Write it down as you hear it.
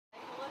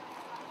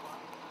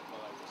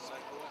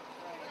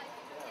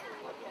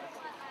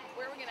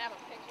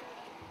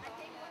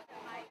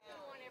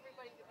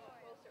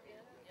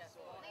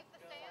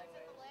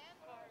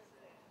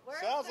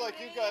sounds like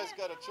you guys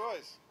got a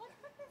choice.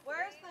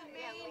 Where's the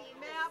main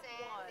map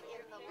one?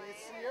 The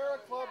Sierra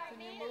Club, can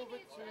you move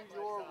it to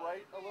your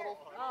right a little?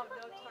 Oh,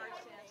 no tar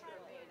sands for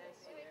me. I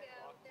see it.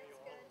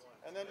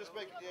 And then just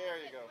make it,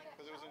 there you go,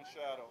 because it was in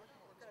shadow.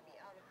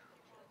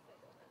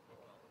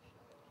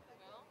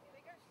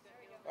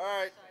 All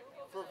right,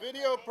 for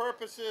video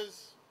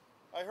purposes,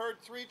 I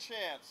heard 3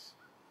 chants.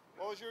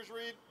 What was yours,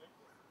 Reed?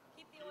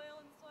 Keep the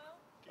oil in the soil.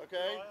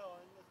 Okay.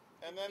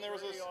 And then there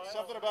was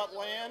something about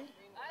land.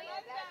 I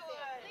like that one.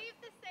 Leave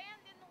the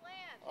sand in the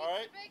land. All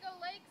right. It's a big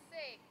lake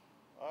sake.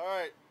 All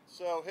right,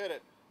 so hit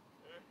it.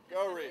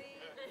 Go, Reed.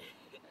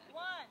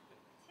 1,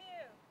 2.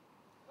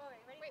 Oh, wait,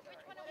 ready? Wait, which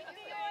one are we Keep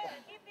doing? the oil.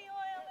 Keep the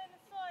oil in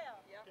the soil.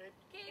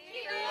 Keep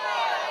the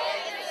oil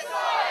in the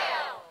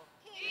soil.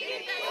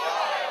 Keep the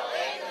oil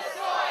in the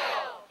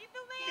soil. Keep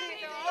the land.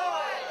 Keep the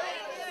oil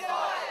in the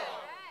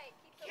soil.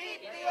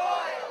 Keep the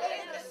oil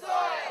in the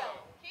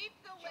soil. Keep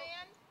the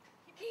land.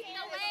 Keep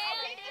the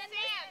land in the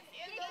sand.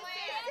 In the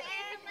land.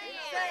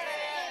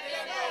 Sand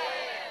in the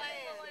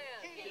land.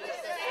 Keep the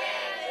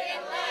sand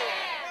in the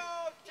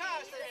land.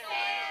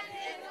 Sand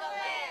in the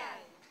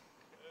land.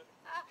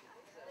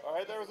 All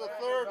right, there was a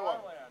third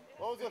one.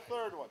 What was the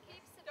third one?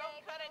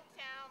 Don't cut it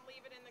down.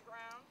 Leave it in the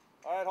ground.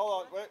 All right,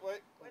 hold on. Wait.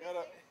 We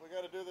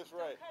gotta do this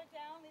right. Cut it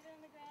down, leave it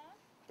in the ground.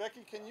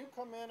 Becky, can you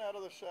come in out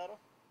of the shadow?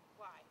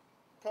 Why?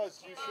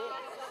 Because you should.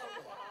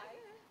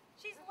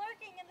 She's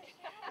lurking in the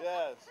shadow.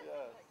 Yes.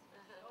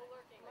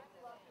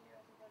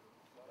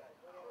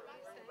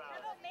 How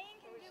about Maine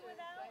can do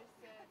without?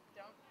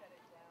 Don't cut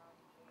it down.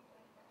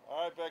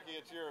 All right, Becky,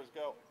 it's yours.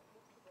 Go.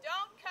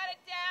 Don't cut it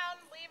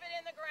down. Leave it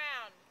in the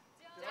ground.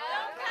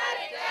 Don't cut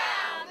it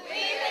down,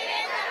 leave it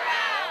in the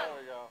ground. There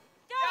we go.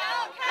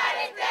 Don't cut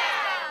it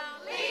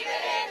down. Leave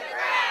it in the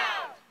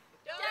ground.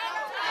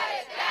 Don't cut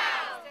it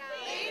down.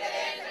 Leave it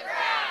in the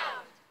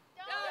ground.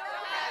 Don't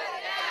cut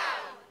it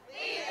down.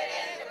 Leave it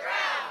in the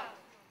ground.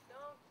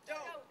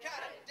 Don't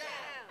cut it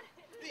down.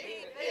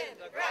 Leave it in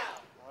the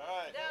ground. All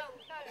right.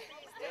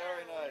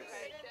 Very nice.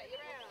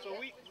 So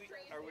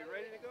are we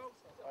ready to go?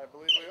 I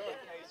believe we are.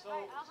 Okay,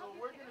 so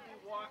we're going to be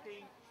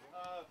walking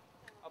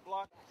a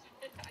block.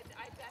 I'm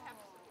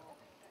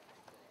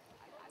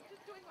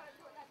just doing what I'm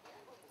doing.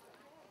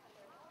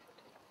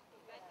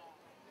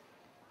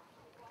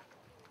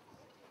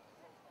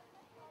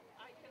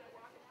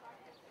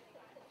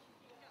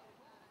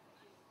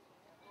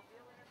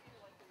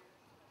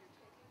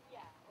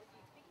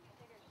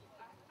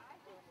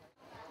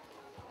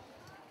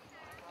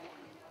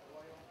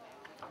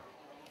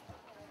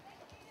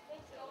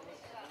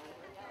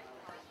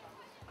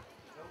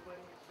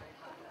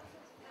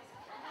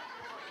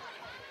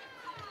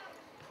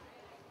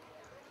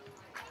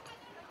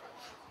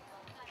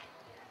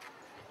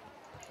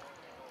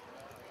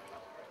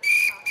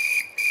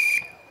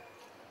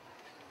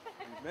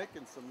 He's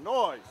making some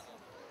noise.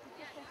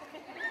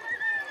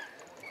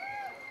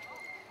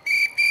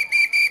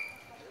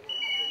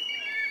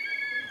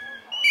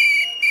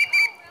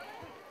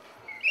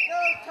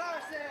 No tar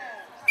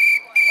sands!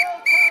 No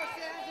tar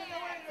sands in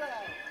New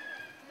England!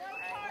 No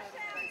tar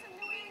sands in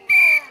New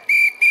England.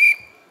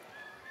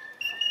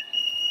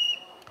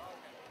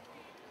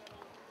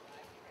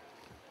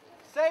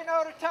 Say no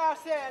to tar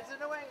sands in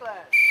New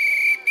England!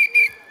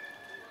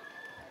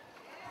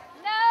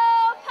 No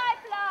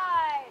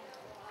pipeline.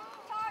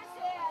 Tar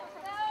sands,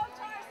 no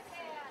tar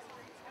sands.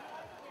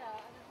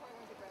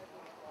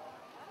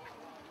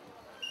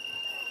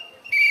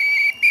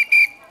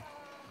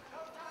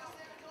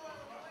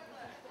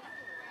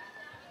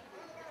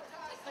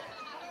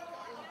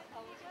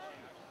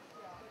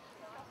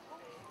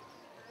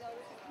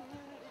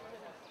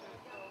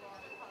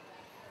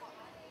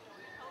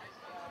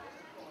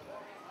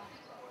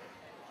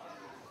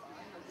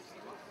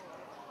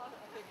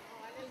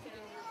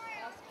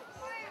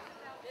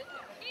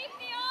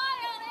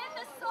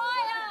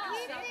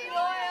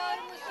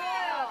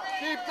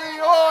 Keep the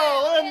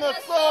oil in the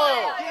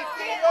soil. Keep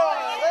the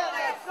oil in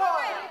the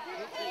soil.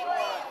 Keep the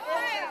oil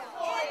in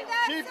the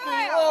soil. Keep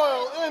the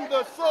oil in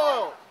the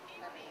soil!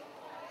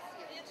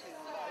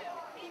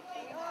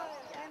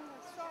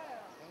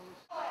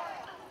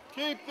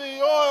 Keep the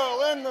oil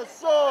in the soil. Keep the oil in the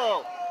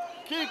soil.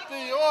 Keep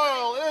the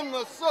oil in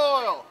the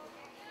soil.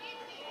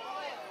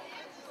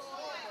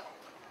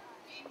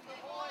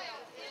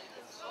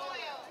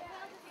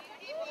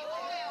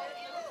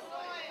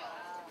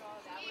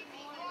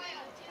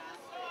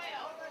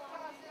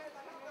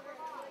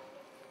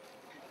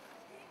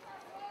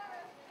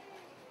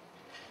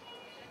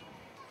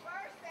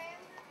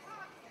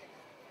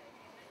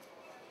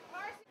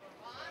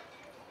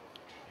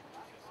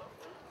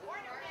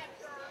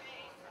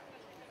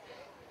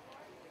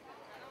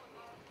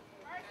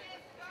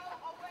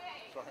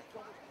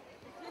 Sorry.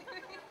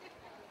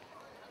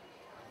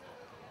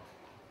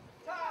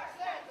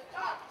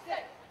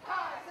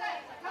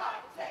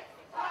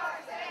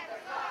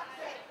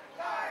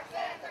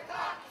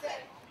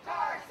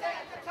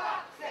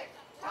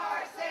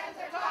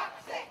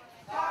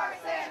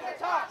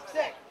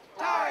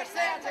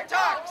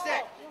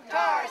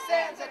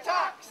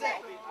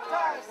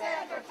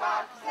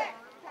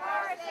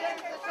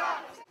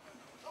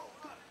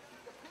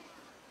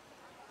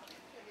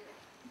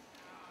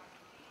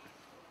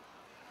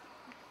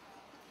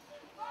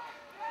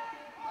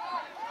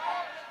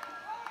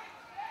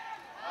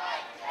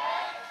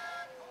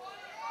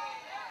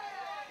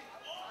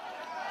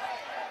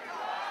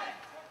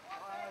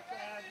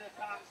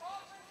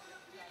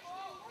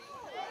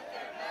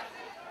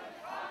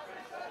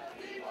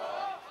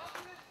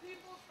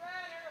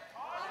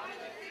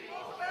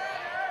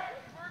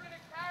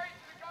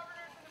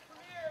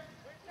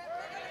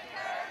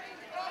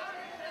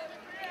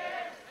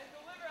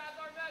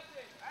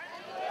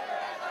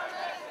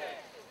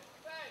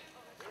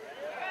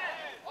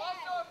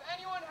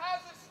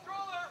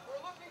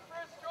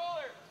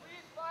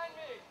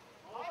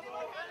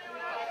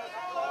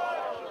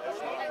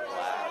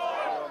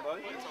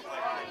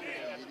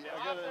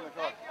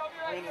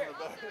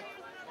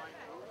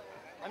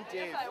 I'm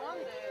Dave.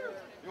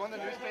 You want the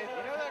newspaper?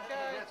 You know that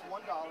guy? It's $1.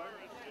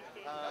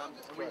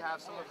 And we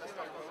have some of this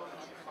stuff.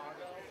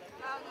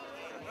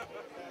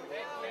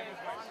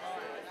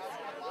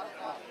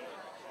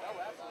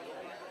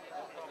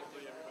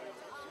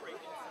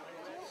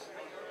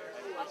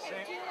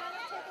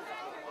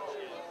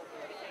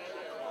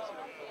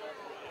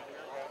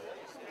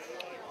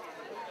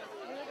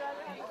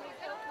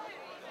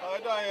 Hi,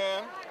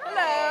 Diane.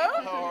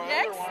 Hello. How are you?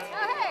 Next. Oh,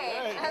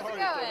 hey. How's it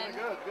how are you? going?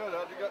 Good, good.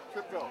 How'd you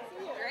trip go?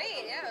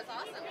 Great. Yeah, it was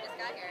awesome. We just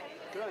got here.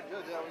 Good,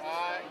 good. That was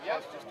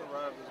Yes. just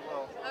arrived as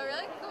well. Oh,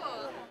 really?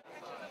 Cool.